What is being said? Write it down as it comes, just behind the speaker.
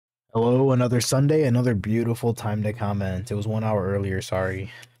Hello, another Sunday, another beautiful time to comment. It was 1 hour earlier,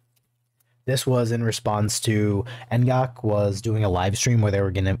 sorry. This was in response to Ngoc was doing a live stream where they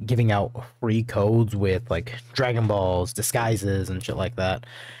were giving out free codes with like Dragon Balls, disguises, and shit like that.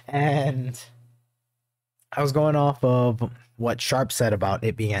 And I was going off of what Sharp said about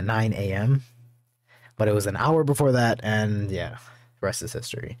it being at 9 a.m., but it was an hour before that, and yeah, the rest is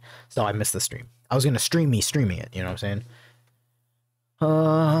history. So I missed the stream. I was gonna streaming it, you know what I'm saying?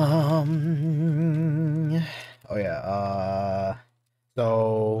 Oh yeah,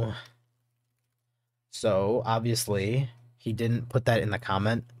 so obviously he didn't put that in the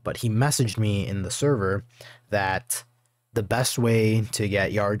comment, but he messaged me in the server that the best way to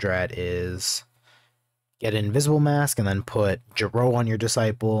get Yardrat is get an invisible mask and then put Jiro on your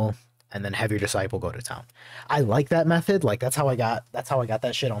disciple and then have your disciple go to town. I like that method. Like that's how I got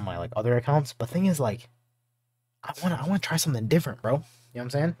that shit on my like other accounts. But thing is like I wanna try something different, bro. You know what I'm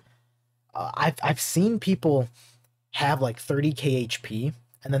saying? I've seen people have like 30k HP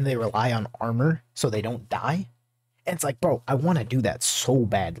and then they rely on armor so they don't die. And it's like, bro, I want to do that so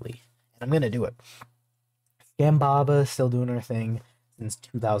badly. And I'm going to do it. Scambaba still doing her thing since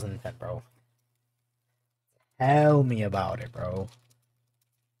 2010, bro. Tell me about it, bro.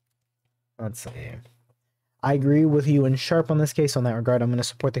 Let's see. I agree with you and Sharp on this case. On that regard, I'm going to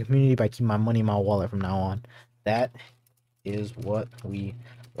support the community by keeping my money in my wallet from now on. That is what we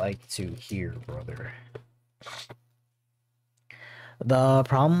like to hear, brother. The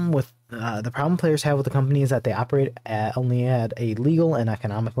problem players have with the company is that they operate only at a legal and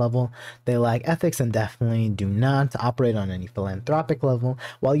economic level. They lack ethics and definitely do not operate on any philanthropic level.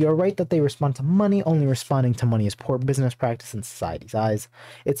 While you're right that they respond to money, only responding to money is poor business practice in society's eyes.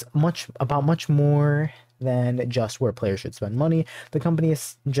 It's much more than just where players should spend money. The company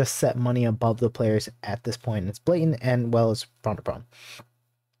has just set money above the players at this point, and it's blatant and, well, it's frowned upon.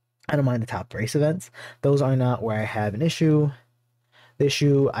 I don't mind the top race events. Those are not where I have an issue. The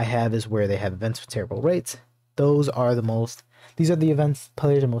issue I have is where they have events with terrible rates. These are the events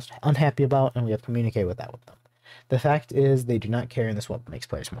players are most unhappy about, and we have to communicate with that with them. The fact is, they do not care, and this is what makes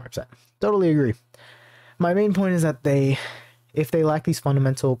players more upset. Totally agree. My main point is that if they lack these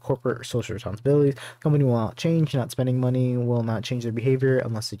fundamental corporate or social responsibilities, the company will not change. Not spending money will not change their behavior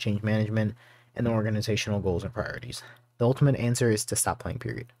unless they change management and the organizational goals and priorities. The ultimate answer is to stop playing,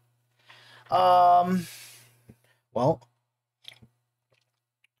 period. Well,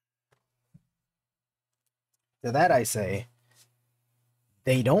 to that I say,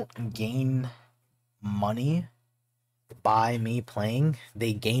 they don't gain money by me playing,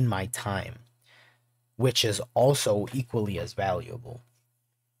 they gain my time, which is also equally as valuable.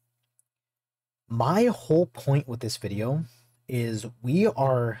 My whole point with this video is we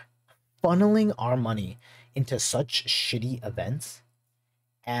are funneling our money into such shitty events,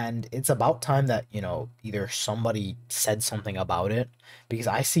 and it's about time that, you know, either somebody said something about it, because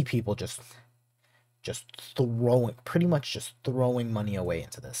I see people just throwing money away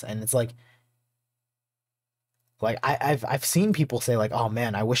into this, and it's like I've seen people say like, oh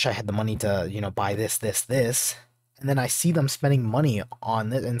man, I wish I had the money to, you know, buy this, and then I see them spending money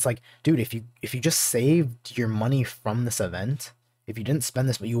on this, and it's like, dude, if you just saved your money from this event, if you didn't spend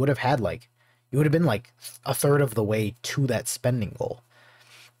this, but you would have been like a third of the way to that spending goal.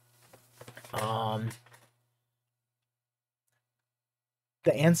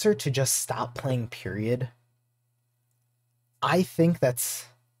 The answer to just stop playing, period, I think that's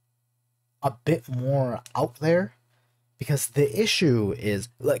a bit more out there, because the issue is,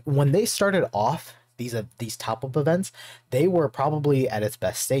 like, when they started off these top-up events, they were probably at its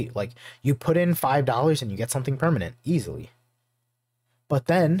best state. Like, you put in $5 and you get something permanent easily. But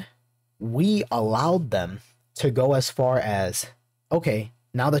then we allowed them to go as far as, okay,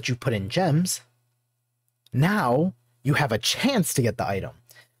 now that you put in gems, now you have a chance to get the item.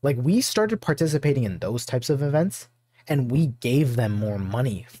 Like, we started participating in those types of events, and we gave them more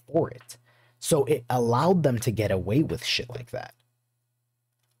money for it. So it allowed them to get away with shit like that.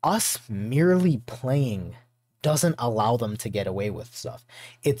 Us merely playing doesn't allow them to get away with stuff.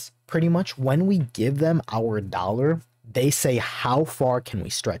 It's pretty much when we give them our dollar, they say, how far can we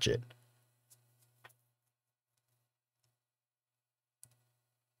stretch it?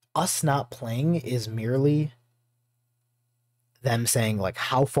 Us not playing is merely them saying, like,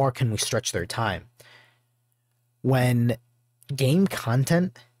 how far can we stretch their time? When game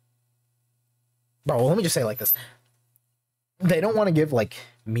content, bro, let me just say it like this. They don't want to give, like,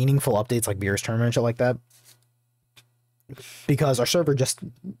 meaningful updates like Beer's tournament and shit like that, because our server, just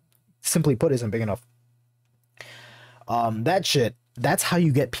simply put, isn't big enough. That shit, that's how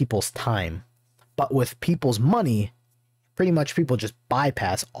you get people's time. But with people's money, pretty much people just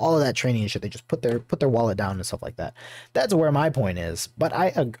bypass all of that training and shit. They just put their wallet down and stuff like that. That's where my point is. But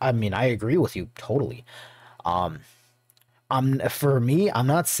I mean, I agree with you totally. For me, I'm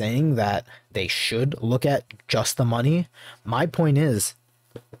not saying that they should look at just the money. My point is,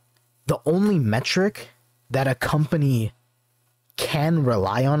 the only metric that a company can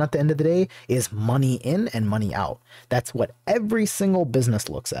rely on at the end of the day is money in and money out. That's what every single business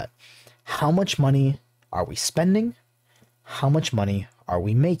looks at. How much money are we spending? How much money are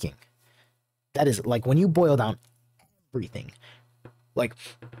we making? That is, like, when you boil down everything, like,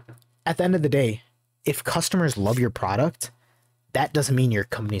 at the end of the day, if customers love your product, that doesn't mean your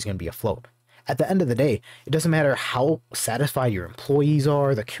company's going to be afloat. At the end of the day, it doesn't matter how satisfied your employees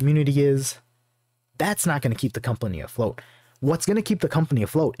are, the community is. That's not going to keep the company afloat. What's going to keep the company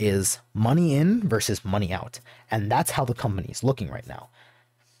afloat is money in versus money out. And that's how the company's looking right now.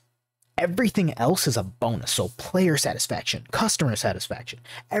 Everything else is a bonus. So player satisfaction, customer satisfaction,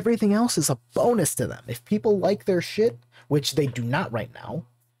 everything else is a bonus to them. If people like their shit, which they do not right now,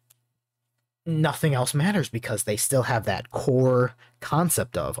 nothing else matters because they still have that core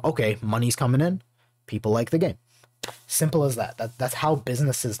concept of, okay, money's coming in, people like the game. Simple as that. That's how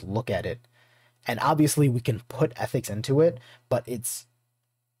businesses look at it. And obviously we can put ethics into it, but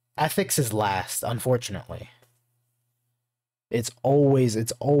ethics is last, unfortunately. It's always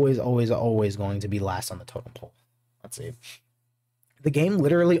going to be last on the totem pole. Let's see. The game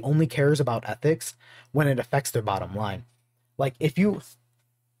literally only cares about ethics when it affects their bottom line. Like, if you...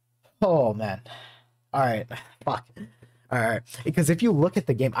 Oh, man. All right. Fuck. All right. Because if you look at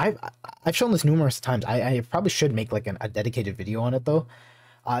the game, I've shown this numerous times. I probably should make, like, a dedicated video on it, though.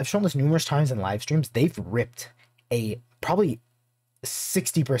 I've shown this numerous times in live streams. They've ripped probably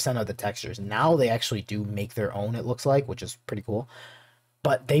 60% of the textures. Now they actually do make their own, it looks like, which is pretty cool.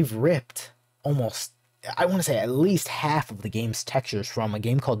 But they've ripped almost, I want to say, at least half of the game's textures from a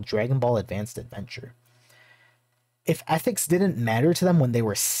game called Dragon Ball Advanced Adventure. If ethics didn't matter to them when they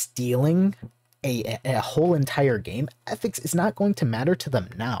were stealing a whole entire game, ethics is not going to matter to them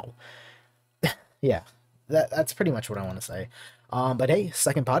now. Yeah, that's pretty much what I want to say. But hey,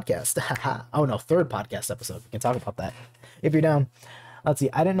 second podcast. Oh no, third podcast episode. We can talk about that if you're down. Let's see.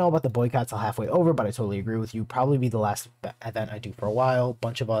 I didn't know about the boycott till halfway over, but I totally agree with you. Probably be the last event I do for a while.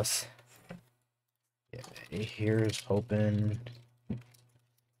 Bunch of us. Yeah, here's hoping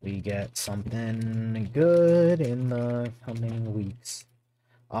we get something good in the coming weeks.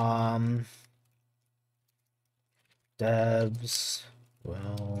 Devs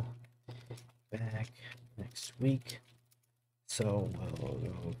will be back next week, so we'll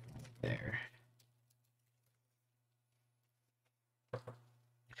go there.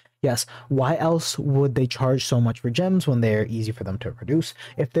 Yes, why else would they charge so much for gems when they're easy for them to produce?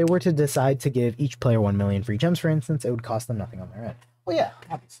 If they were to decide to give each player 1 million free gems, for instance, it would cost them nothing on their end. Well, yeah,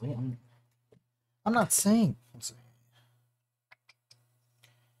 obviously. I'm not saying.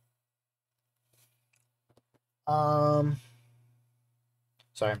 Sorry,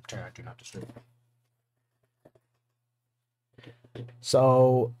 I'm trying to do not disturb.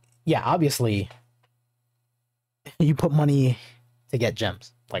 So, yeah, obviously, you put money to get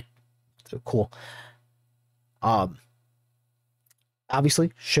gems. Like, cool.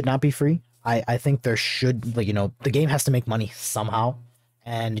 Obviously, should not be free. I think there should, like, you know, the game has to make money somehow,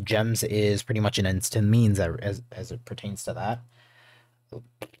 and gems is pretty much an instant means as it pertains to that.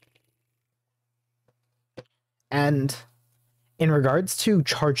 And in regards to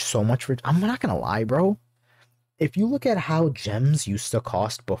charge so much for, I'm not gonna lie, bro. If you look at how gems used to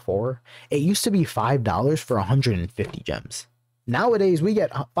cost before, it used to be $5 for 150 gems. Nowadays, we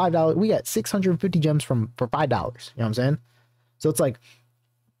get $5. We get 650 gems for $5. You know what I'm saying? So it's like,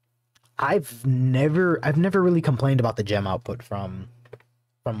 I've never really complained about the gem output from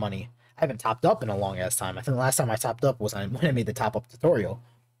money. I haven't topped up in a long ass time. I think the last time I topped up was when I made the top up tutorial.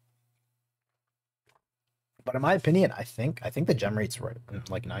 But in my opinion, I think the gem rate's right,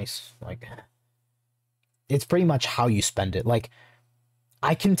 like, nice. Like, it's pretty much how you spend it. Like,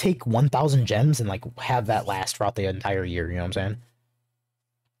 I can take 1,000 gems and, like, have that last throughout the entire year. You know what I'm saying?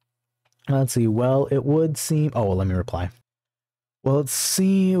 Let's see. Well, it would seem. Oh, well, let me reply. Well,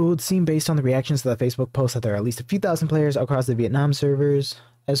 it would seem based on the reactions to the Facebook post that there are at least a few thousand players across the Vietnam servers.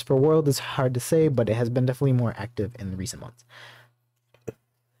 As for World, it's hard to say, but it has been definitely more active in recent months.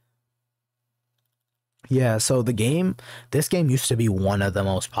 Yeah, so this game used to be one of the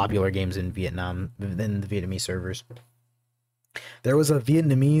most popular games in Vietnam, in the Vietnamese servers. There was a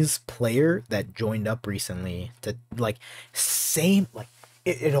Vietnamese player that joined up recently to, like, same, like,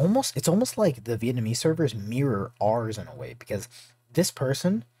 it's almost like the Vietnamese servers mirror ours in a way, because this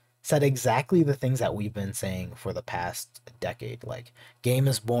person said exactly the things that we've been saying for the past decade. Like, game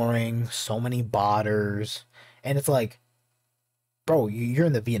is boring, so many botters, and it's like, bro, you're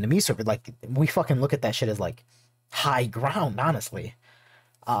in the Vietnamese server. Like, we fucking look at that shit as like high ground, honestly.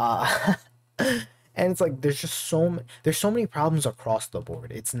 Uh, and it's like there's so many problems across the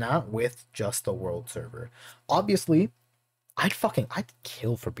board. It's not with just the world server. Obviously, I'd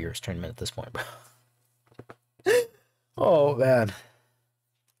kill for Beer's tournament at this point, bro. Oh man.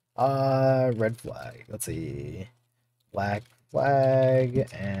 Red flag. Let's see. Black flag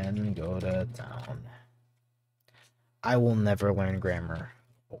and go to town. I will never learn grammar.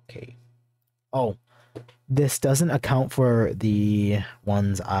 Okay. Oh, this doesn't account for the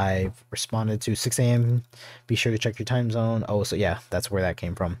ones I've responded to. 6 a.m. Be sure to check your time zone. Oh, so yeah, that's where that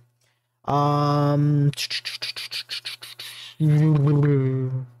came from. I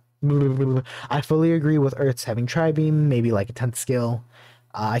fully agree with Earth's having tri-beam, maybe like a 10th skill.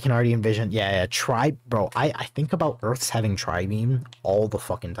 I can already envision, yeah, bro, I think about Earth's having tri-beam all the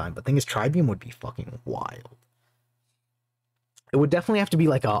fucking time, but the thing is, tri-beam would be fucking wild. It would definitely have to be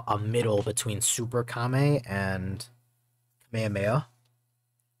like a middle between Super Kame and Kamehameha.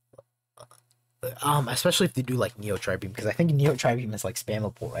 Especially if they do like Neo Tri-beam, because I think Neo Tri-beam is like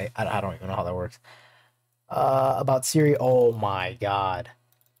spammable, right? I don't even know how that works. About Siri, oh my god.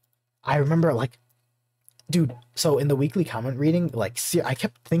 I remember, like, dude, so in the weekly comment reading, like, I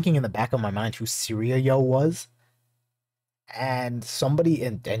kept thinking in the back of my mind who Syria Yo was. And somebody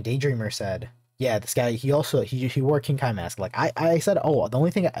in Daydreamer said, yeah, this guy, he wore a King Kai mask. Like, I said, oh, the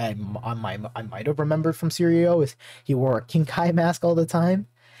only thing I might have remembered from Syria Yo is he wore a King Kai mask all the time.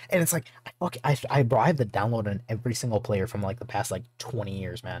 And it's like, bro, I have the download on every single player from like the past like 20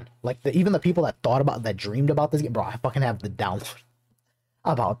 years, man. Like even the people that dreamed about this game, bro, I fucking have the download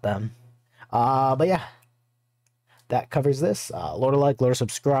about them. But yeah, that covers this. Lord of like, Lord of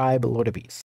subscribe, Lord of peace.